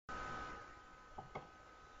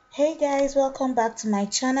Hey guys, welcome back to my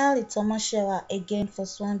channel. It's Anastasia again for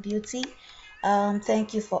Swan Beauty.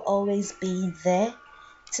 Thank you for always being there.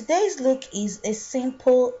 Today's look is a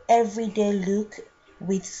simple everyday look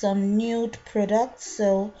with some nude products.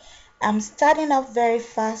 So I'm starting off very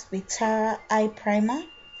fast with Tara eye primer,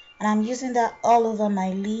 and I'm using that all over my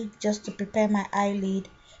lid just to prepare my eyelid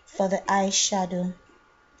for the eyeshadow.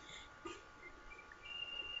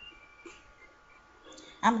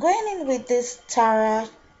 I'm going in with this Tara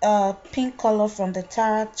pink color from the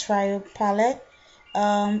Tara Trio palette.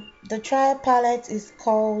 The Trio palette is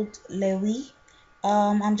called Lewii.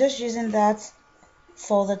 I'm just using that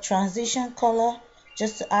for the transition color,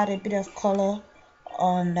 just to add a bit of color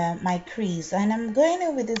on my crease. And I'm going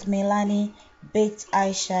in with this Milani Baked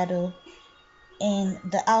eyeshadow in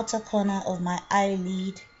the outer corner of my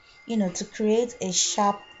eyelid, to create a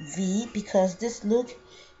sharp V, because this look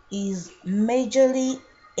is majorly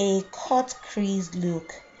a cut crease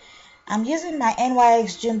look. I'm using my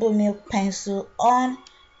NYX Jumbo Milk pencil on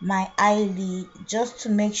my eyelid just to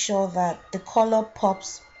make sure that the color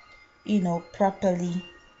pops, properly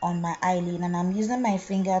on my eyelid, and I'm using my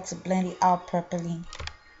finger to blend it out properly.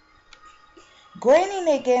 Going in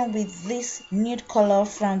again with this nude color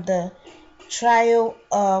from the Trio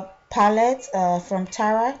palette from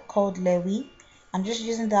Tara called Lewii. I'm just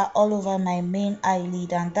using that all over my main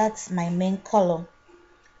eyelid, and that's my main color.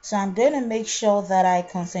 So I'm going to make sure that I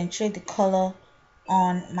concentrate the color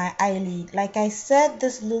on my eyelid. Like I said,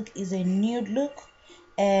 this look is a nude look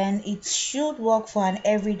and it should work for an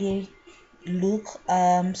everyday look.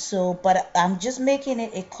 But I'm just making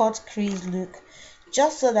it a cut crease look,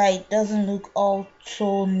 just so that it doesn't look all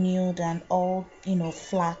so nude and all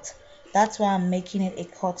flat. That's why I'm making it a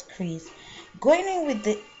cut crease. Going in with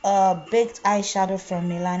the baked eyeshadow from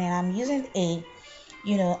Milani, and I'm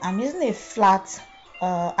using a flat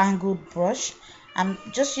angled brush. I'm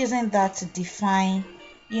just using that to define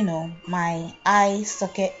my eye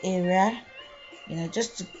socket area,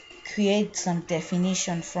 just to create some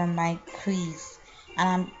definition from my crease. And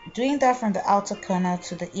I'm doing that from the outer corner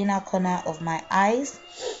to the inner corner of my eyes,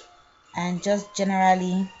 and just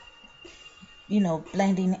generally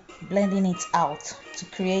blending it out to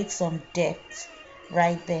create some depth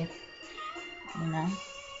right there.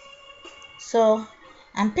 So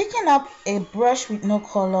I'm picking up a brush with no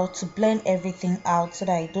color to blend everything out so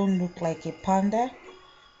that I don't look like a panda.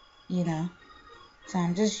 So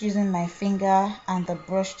I'm just using my finger and the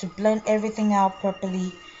brush to blend everything out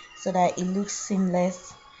properly so that it looks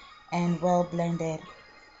seamless and well blended.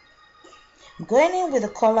 I'm going in with the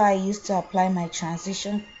color I used to apply my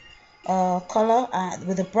transition color,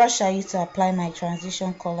 with the brush I used to apply my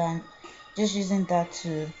transition color, and just using that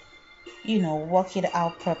to work it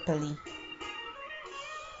out properly.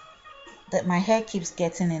 That my hair keeps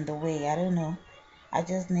getting in the way, I don't know, I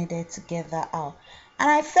just needed to get that out. And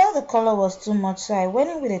I felt the color was too much, so I went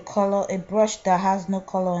in with a brush that has no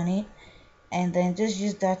color on it, and then just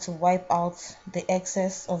use that to wipe out the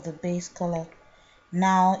excess of the base color.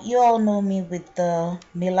 Now you all know me with the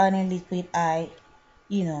Milani liquid eye,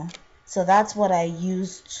 so that's what I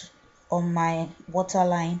used on my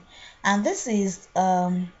waterline. And this is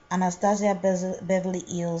Anastasia Beverly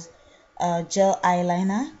Hills gel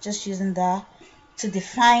eyeliner, just using that to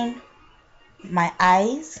define my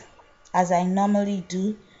eyes as I normally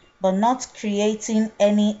do, but not creating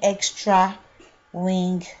any extra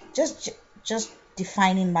wing, just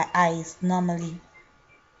defining my eyes normally.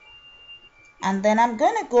 And then I'm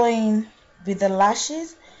going to go in with the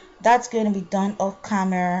lashes. That's going to be done off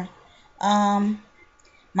camera. My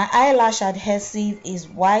eyelash adhesive is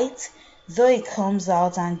white, though it comes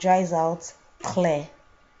out and dries out clear.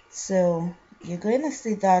 So you're going to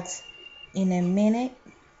see that in a minute,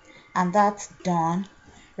 and that's done.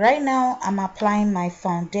 Right now I'm applying my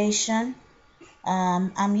foundation.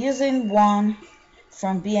 I'm using one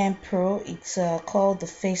from BM Pro. It's called the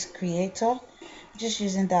Face Creator. Just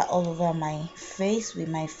using that all over my face with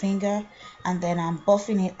my finger, and then I'm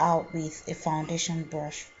buffing it out with a foundation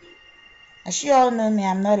brush. As you all know me,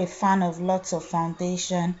 I'm not a fan of lots of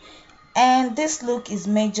foundation, and this look is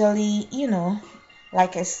majorly,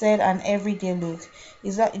 like I said, an everyday look.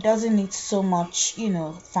 Is that it doesn't need so much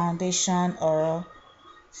foundation or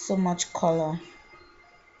so much color.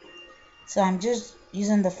 So I'm just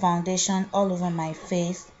using the foundation all over my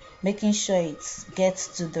face, making sure it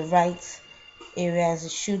gets to the right areas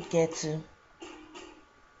it should get to,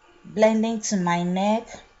 blending to my neck,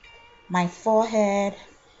 my forehead,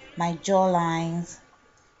 my jawlines.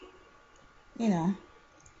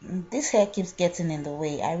 This hair keeps getting in the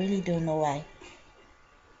way. I really don't know why.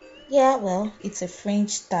 Yeah, well, it's a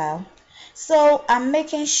fringe style. So I'm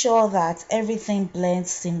making sure that everything blends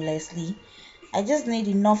seamlessly. I just need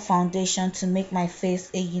enough foundation to make my face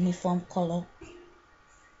a uniform color,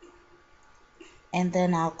 and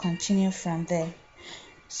then I'll continue from there.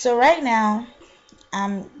 So right now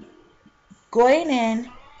I'm going in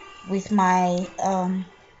with my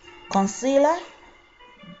concealer.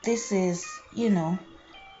 This is, the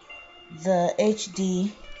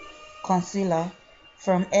HD concealer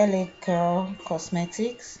from LA Girl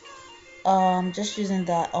Cosmetics. Just using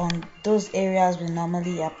that on those areas we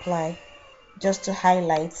normally apply, just to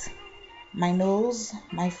highlight my nose,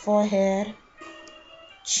 my forehead,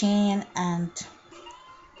 chin, and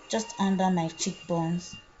just under my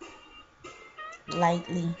cheekbones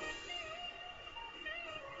lightly.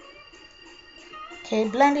 Okay,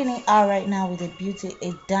 blending it out right now with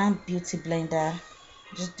a damp beauty blender.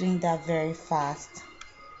 Just doing that very fast.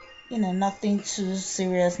 Nothing too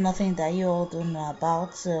serious, nothing that you all don't know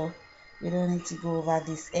about, so we don't need to go over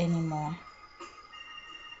this anymore.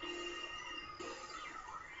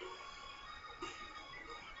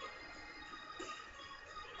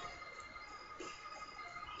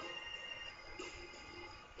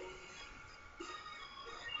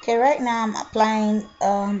 Okay, right now I'm applying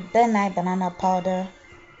Ben Nye banana powder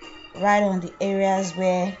right on the areas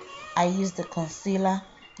where I use the concealer,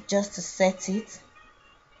 just to set it.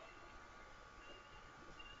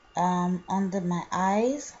 Under my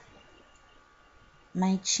eyes,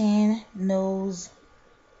 my chin, nose,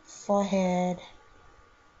 forehead,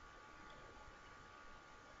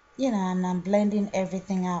 and I'm blending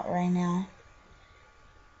everything out right now.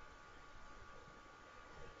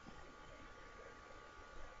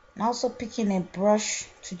 I'm also picking a brush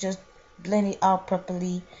to just blend it out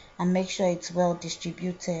properly and make sure it's well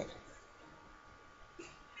distributed.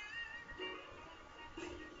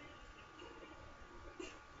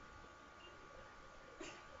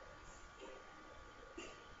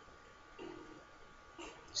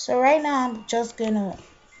 So right now I'm just going to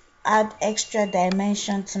add extra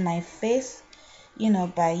dimension to my face,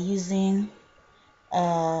 by using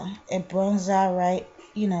a bronzer right,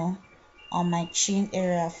 on my chin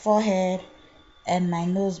area, forehead, and my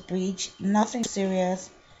nose bridge. Nothing serious,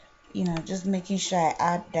 just making sure I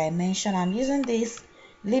add dimension. I'm using this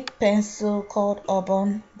lip pencil called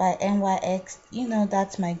Auburn by NYX.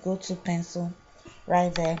 That's my go-to pencil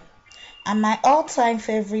right there. And my all-time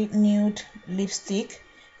favorite nude lipstick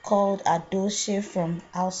called Adooshe from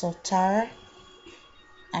House of Tara.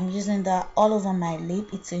 I'm using that all over my lip.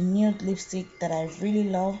 It's a nude lipstick that I really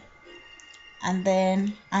love. And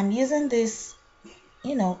then I'm using this,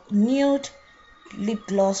 nude lip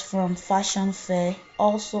gloss from Fashion Fair,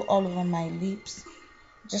 also all over my lips,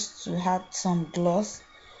 just to add some gloss.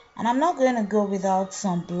 And I'm not going to go without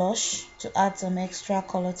some blush to add some extra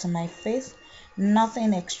color to my face.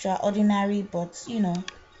 Nothing extraordinary, but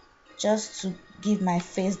just to give my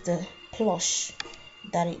face the plush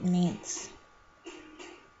that it needs.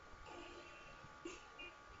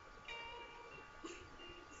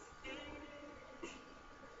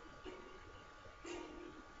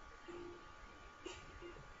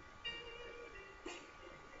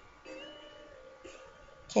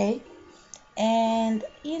 Okay, and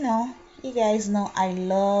you guys know I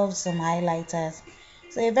love some highlighters.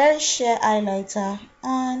 So a very sheer highlighter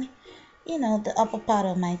on the upper part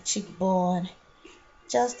of my cheekbone,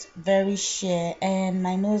 just very sheer, and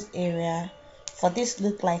my nose area. For this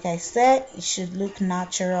look, like I said, it should look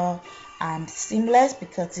natural and seamless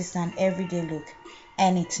because it's an everyday look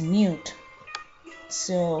and it's nude,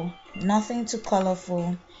 so nothing too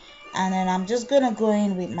colorful. And then I'm just gonna go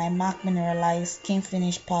in with my MAC mineralized skin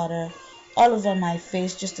finish powder all over my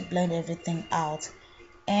face, just to blend everything out.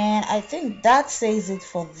 And I think that says it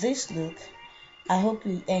for this look. I hope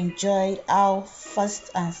you enjoyed how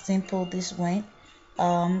fast and simple this went.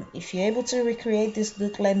 If you're able to recreate this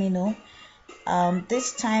look, let me know.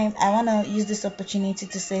 This time I want to use this opportunity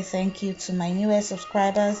to say thank you to my newest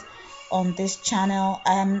subscribers on this channel.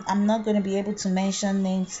 I'm not going to be able to mention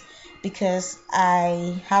names because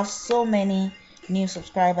I have so many new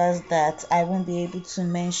subscribers that I won't be able to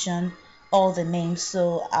mention all the names.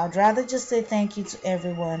 So I'd rather just say thank you to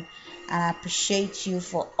everyone, and I appreciate you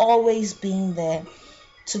for always being there.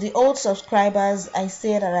 To the old subscribers, I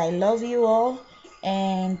say that I love you all,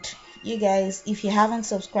 and you guys, if you haven't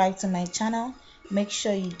subscribed to my channel, make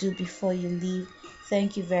sure you do before you leave.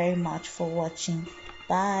 Thank you very much for watching.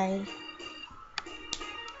 Bye.